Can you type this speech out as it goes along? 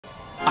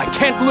I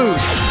can't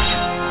lose!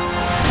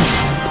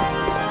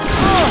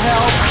 Oh,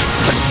 help!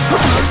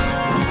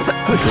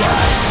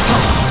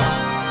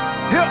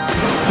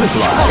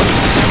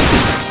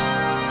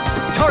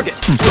 Target!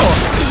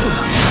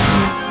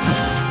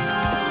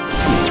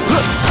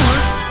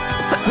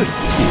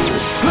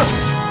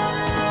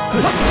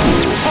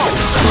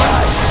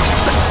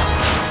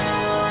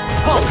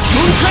 Halt!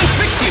 Moon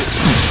transfix you!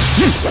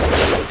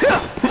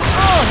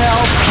 Oh,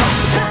 help!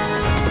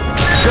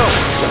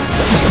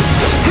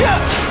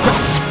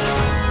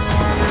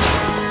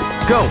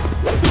 Go!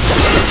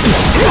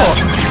 Go!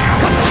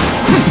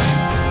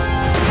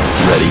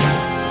 Ready.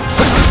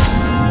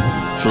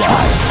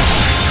 Fly.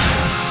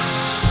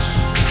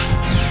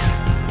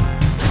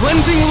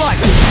 Cleansing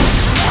light!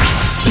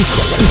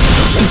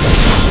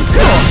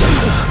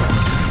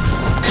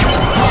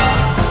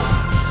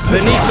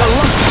 Beneath the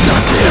light!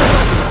 Not there.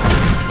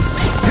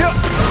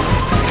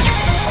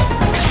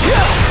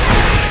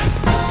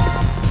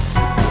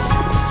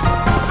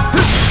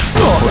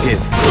 For him.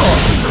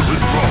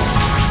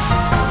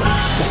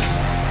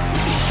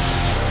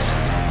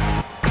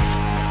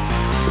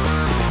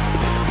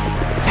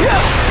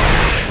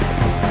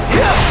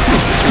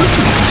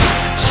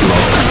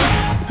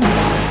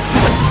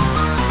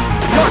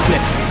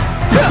 Darkness!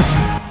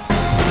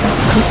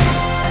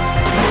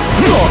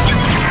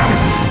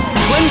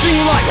 Cleansing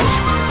light!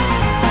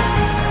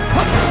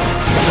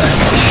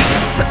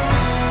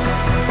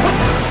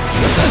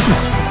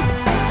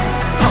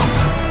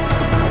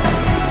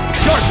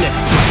 Darkness!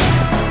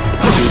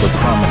 To the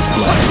promised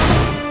land.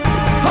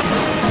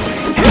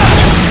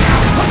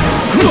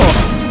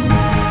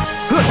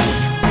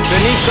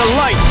 Beneath the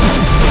light!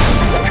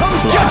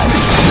 Comes Fly.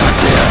 justice! Not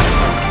there.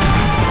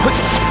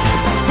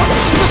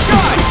 To the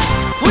sky!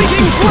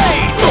 Fleeting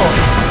blade!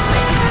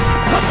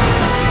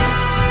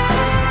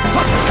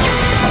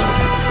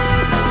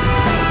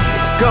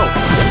 Go!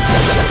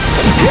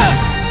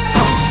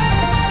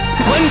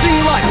 Cleansing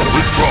light!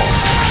 Withdraw.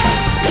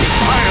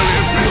 Fire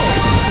is real.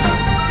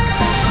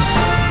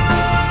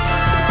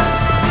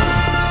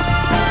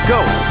 Go!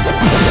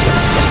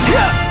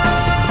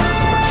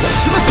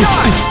 To the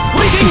sky!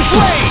 Fleeting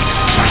blade!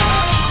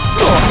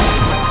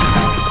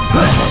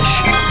 Vanish.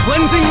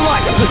 Cleansing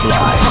light!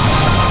 Fly.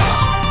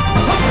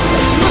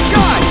 To the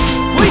sky!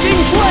 Fleeting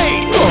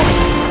blade!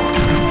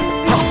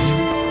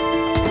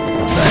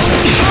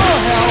 Vanish. Oh,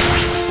 help!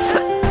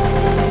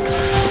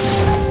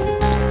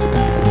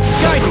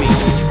 Guide me!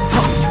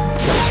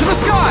 To the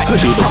sky!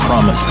 To the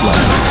promised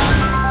land.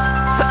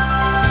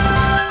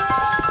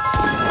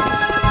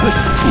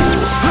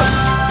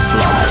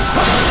 Fly.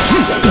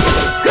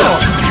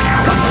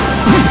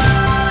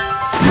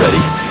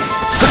 Ready.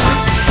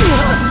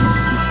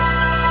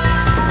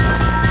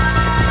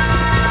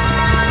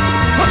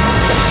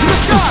 To the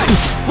sky!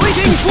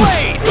 Fleeting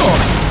blade!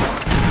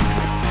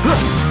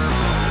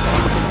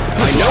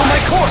 I know my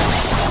course!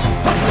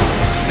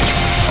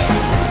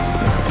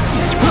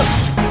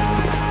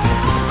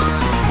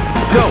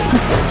 Go!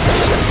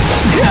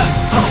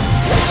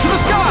 To the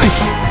sky!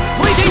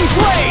 Fleeting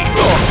blade!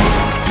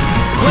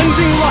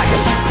 Cleansing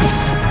light!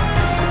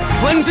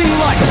 Cleansing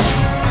light!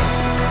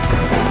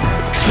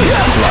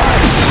 Fly.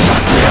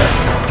 Not there.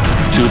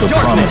 To the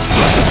Darkness. promised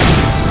land.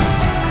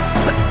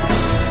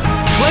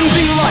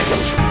 Cleansing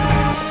light!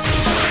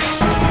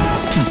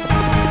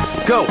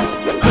 Go!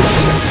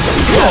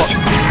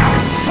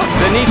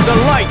 Beneath the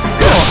light!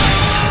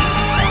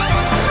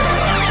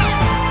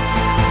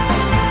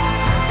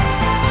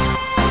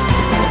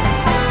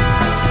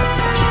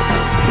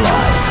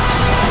 Fly.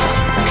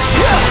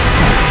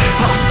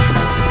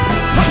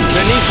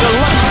 Beneath the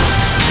light!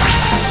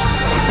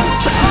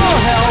 Oh,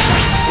 help!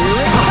 Here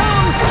it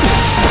comes!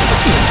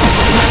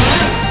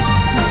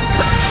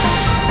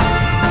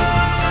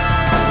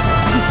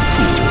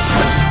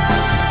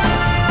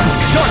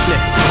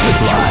 Darkness!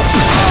 Fly.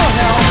 Oh,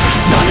 help!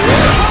 Not Here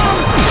there. it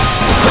comes!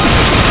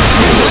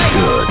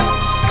 Good.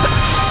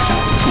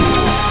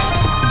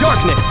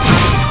 Darkness!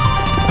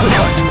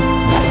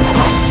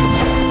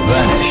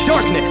 Vanish.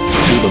 Darkness!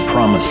 To the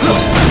promised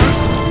land.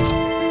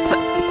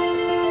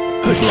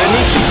 Fly.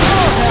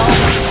 Oh, help!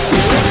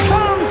 Here it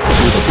comes!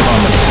 To the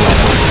promised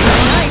land.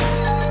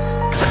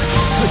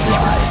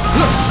 Fly.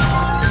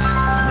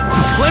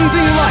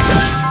 Cleansing light!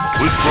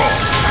 Withdraw.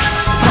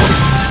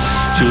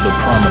 To the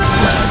promised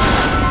land.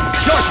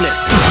 Darkness!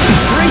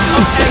 Drink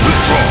of anger!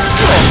 Withdraw.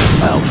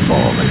 I'll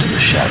fall into the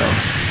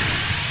shadows.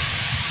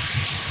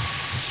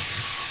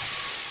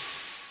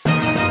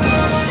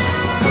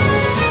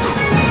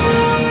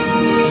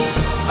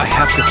 I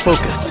have to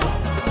focus.